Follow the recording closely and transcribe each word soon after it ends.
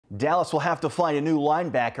Dallas will have to find a new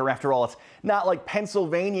linebacker. After all, it's not like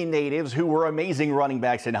Pennsylvania natives who were amazing running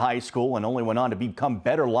backs in high school and only went on to become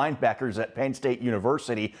better linebackers at Penn State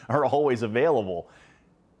University are always available.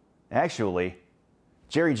 Actually,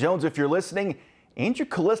 Jerry Jones, if you're listening, Andrew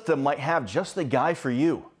Callista might have just the guy for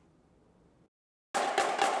you.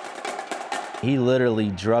 He literally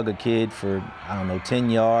drug a kid for, 10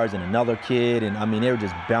 yards and another kid. And I mean, they were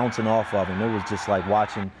just bouncing off of him. It was just like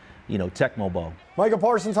watching, Tecmo Bowl. Micah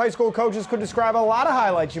Parsons high school coaches could describe a lot of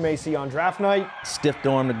highlights you may see on draft night.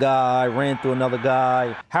 Stiff-armed a guy, ran through another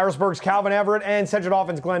guy. Harrisburg's Calvin Everett and Central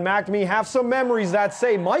Dolphins' Glenn McNamee have some memories that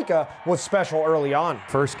say Micah was special early on.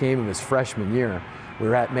 First game of his freshman year, we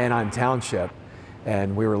were at Manheim Township,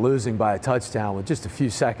 and we were losing by a touchdown with just a few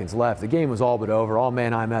seconds left. The game was all but over. All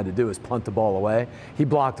Manheim had to do was punt the ball away. He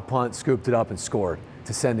blocked the punt, scooped it up, and scored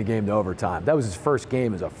to send the game to overtime. That was his first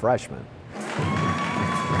game as a freshman.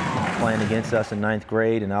 Playing against us in ninth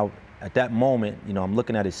grade, and at that moment, I'm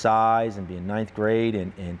looking at his size and being ninth grade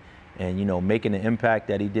and making the impact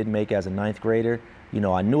that he did make as a ninth grader.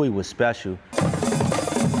 I knew he was special.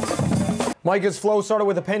 Micah's flow started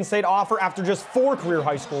with a Penn State offer after just 4 career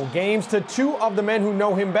high school games. To 2 of the men who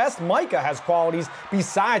know him best, Micah has qualities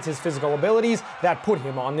besides his physical abilities that put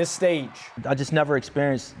him on this stage. I just never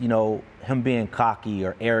experienced, him being cocky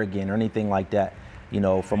or arrogant or anything like that.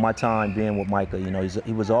 From my time being with Micah,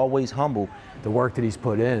 he was always humble. The work that he's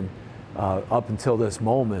put in up until this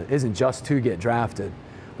moment isn't just to get drafted,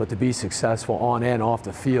 but to be successful on and off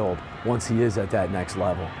the field once he is at that next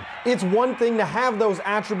level. It's one thing to have those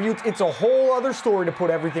attributes. It's a whole other story to put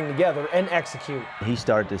everything together and execute. He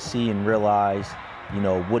started to see and realize,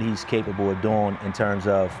 what he's capable of doing in terms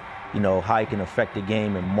of, how he can affect the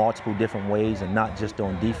game in multiple different ways and not just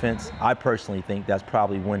on defense. I personally think that's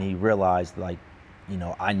probably when he realized,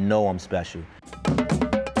 I know I'm special.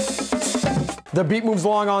 The beat moves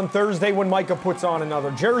along on Thursday when Micah puts on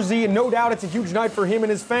another jersey, and no doubt it's a huge night for him and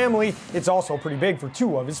his family. It's also pretty big for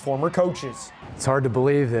 2 of his former coaches. It's hard to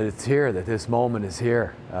believe that it's here, that this moment is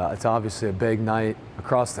here. It's obviously a big night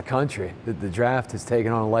across the country. The draft has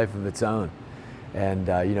taken on a life of its own. And,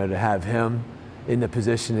 to have him in the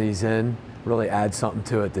position that he's in really adds something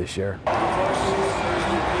to it this year.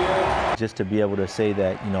 Just to be able to say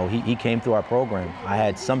that, he came through our program. I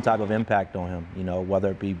had some type of impact on him,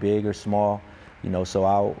 whether it be big or small, so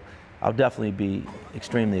I'll definitely be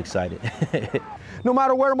extremely excited. No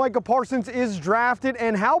matter where Micah Parsons is drafted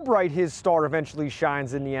and how bright his star eventually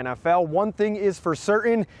shines in the NFL, one thing is for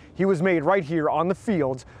certain, he was made right here on the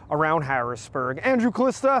fields around Harrisburg. Andrew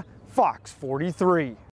Callista, Fox 43.